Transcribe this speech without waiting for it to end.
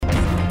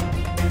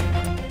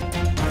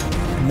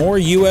More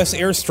U.S.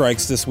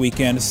 airstrikes this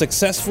weekend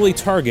successfully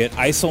target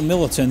ISIL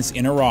militants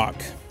in Iraq.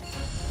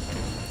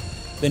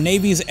 The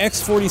Navy's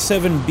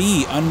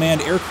X-47B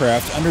unmanned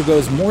aircraft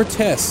undergoes more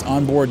tests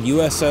on board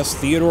USS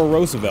Theodore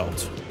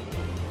Roosevelt.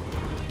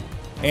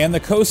 And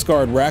the Coast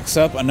Guard racks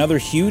up another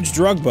huge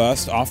drug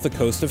bust off the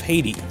coast of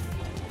Haiti.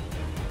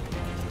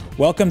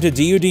 Welcome to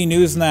DoD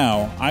News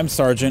Now. I'm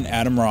Sergeant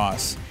Adam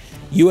Ross.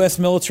 U.S.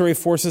 military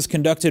forces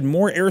conducted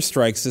more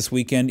airstrikes this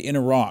weekend in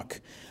Iraq.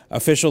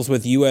 Officials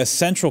with U.S.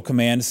 Central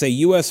Command say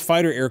U.S.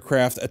 fighter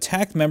aircraft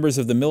attacked members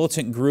of the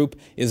militant group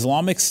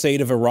Islamic State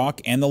of Iraq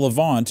and the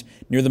Levant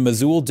near the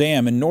Mosul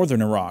Dam in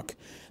northern Iraq.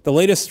 The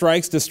latest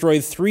strikes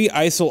destroyed 3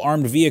 ISIL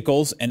armed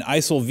vehicles, an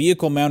ISIL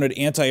vehicle-mounted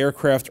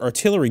anti-aircraft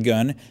artillery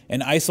gun, an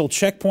ISIL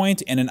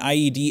checkpoint, and an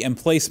IED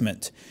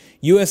emplacement.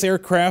 U.S.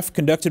 aircraft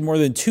conducted more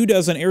than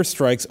 24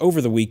 airstrikes over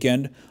the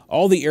weekend.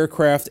 All the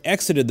aircraft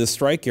exited the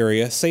strike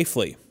area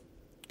safely.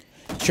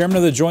 Chairman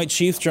of the Joint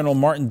Chiefs, General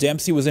Martin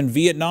Dempsey, was in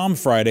Vietnam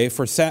Friday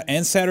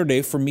and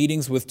Saturday for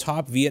meetings with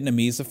top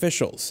Vietnamese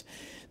officials.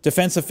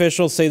 Defense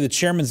officials say the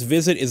chairman's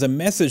visit is a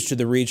message to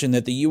the region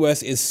that the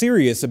U.S. is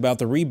serious about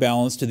the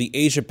rebalance to the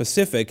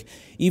Asia-Pacific,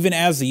 even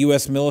as the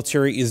U.S.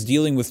 military is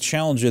dealing with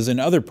challenges in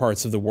other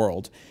parts of the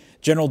world.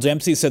 General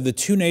Dempsey said the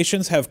two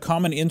nations have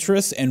common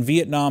interests, and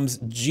Vietnam's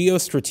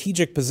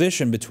geostrategic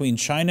position between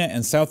China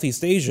and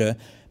Southeast Asia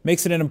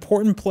makes it an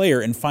important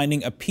player in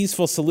finding a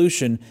peaceful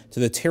solution to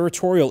the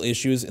territorial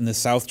issues in the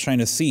South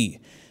China Sea.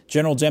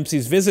 General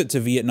Dempsey's visit to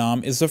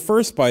Vietnam is the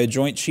first by a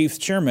Joint Chiefs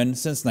chairman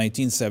since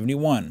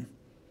 1971.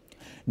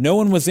 No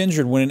one was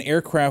injured when an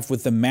aircraft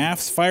with the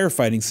MAFS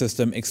firefighting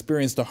system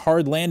experienced a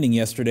hard landing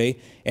yesterday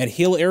at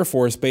Hill Air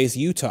Force Base,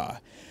 Utah.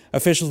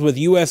 Officials with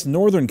U.S.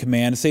 Northern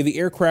Command say the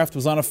aircraft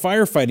was on a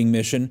firefighting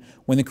mission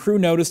when the crew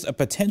noticed a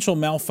potential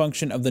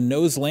malfunction of the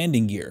nose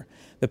landing gear.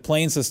 The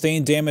plane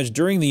sustained damage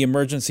during the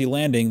emergency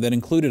landing that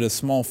included a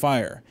small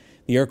fire.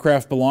 The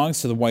aircraft belongs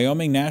to the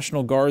Wyoming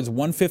National Guard's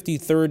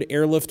 153rd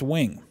Airlift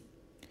Wing.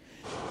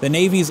 The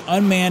Navy's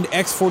unmanned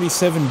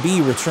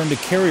X-47B returned to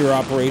carrier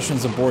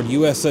operations aboard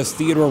USS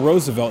Theodore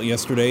Roosevelt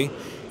yesterday.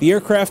 The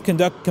aircraft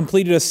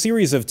completed a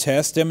series of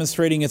tests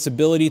demonstrating its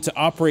ability to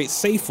operate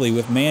safely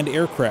with manned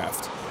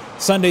aircraft.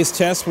 Sunday's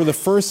tests were the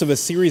first of a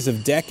series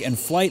of deck and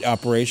flight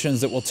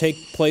operations that will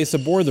take place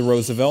aboard the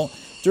Roosevelt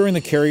during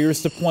the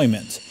carrier's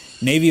deployment.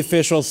 Navy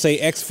officials say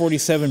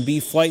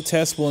X-47B flight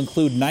tests will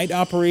include night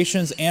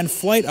operations and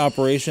flight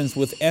operations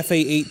with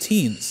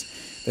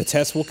FA-18s. The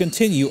tests will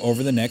continue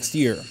over the next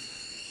year.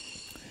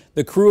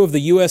 The crew of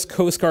the U.S.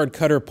 Coast Guard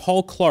cutter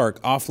Paul Clark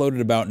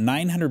offloaded about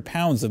 900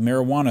 pounds of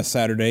marijuana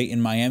Saturday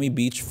in Miami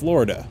Beach,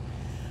 Florida.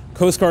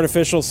 Coast Guard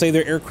officials say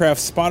their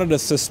aircraft spotted a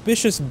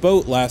suspicious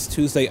boat last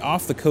Tuesday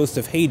off the coast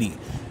of Haiti.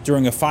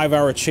 During a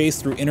 5-hour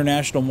chase through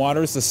international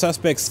waters, the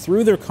suspects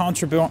threw their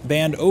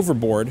contraband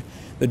overboard.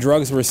 The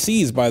drugs were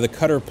seized by the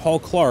cutter Paul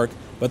Clark,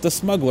 but the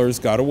smugglers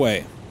got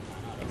away.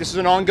 This is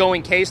an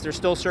ongoing case. They're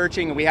still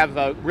searching, and we have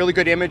really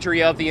good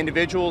imagery of the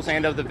individuals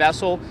and of the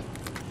vessel.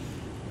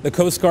 The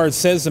Coast Guard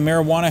says the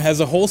marijuana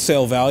has a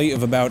wholesale value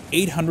of about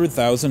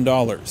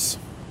 $800,000.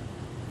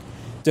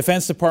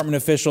 Defense Department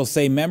officials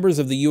say members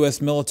of the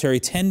U.S. military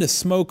tend to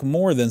smoke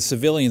more than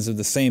civilians of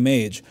the same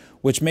age,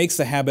 which makes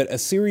the habit a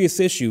serious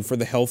issue for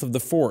the health of the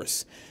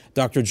force.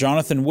 Dr.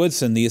 Jonathan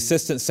Woodson, the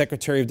Assistant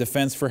Secretary of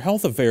Defense for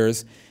Health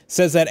Affairs,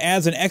 says that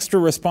adds an extra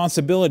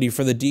responsibility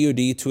for the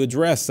DoD to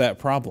address that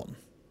problem.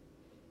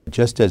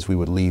 Just as we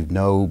would leave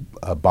no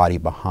body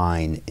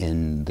behind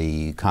in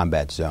the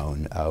combat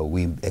zone,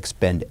 we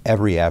expend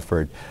every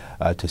effort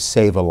to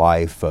save a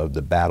life of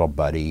the battle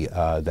buddy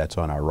that's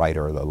on our right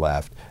or the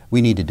left.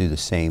 We need to do the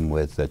same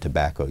with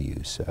tobacco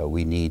use.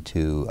 We need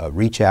to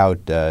reach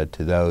out to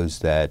those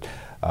that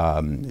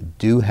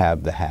do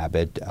have the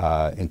habit,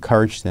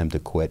 encourage them to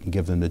quit and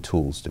give them the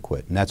tools to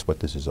quit. And that's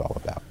what this is all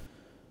about.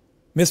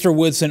 Mr.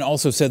 Woodson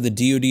also said the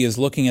DoD is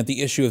looking at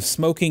the issue of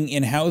smoking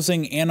in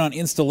housing and on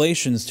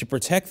installations to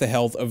protect the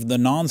health of the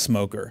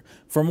non-smoker.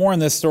 For more on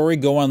this story,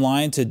 go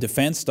online to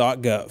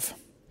defense.gov.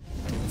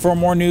 For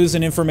more news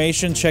and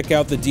information, check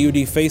out the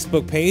DoD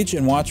Facebook page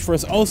and watch for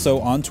us also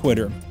on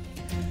Twitter.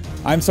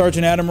 I'm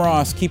Sergeant Adam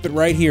Ross. Keep it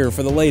right here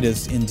for the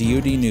latest in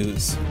DoD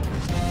News.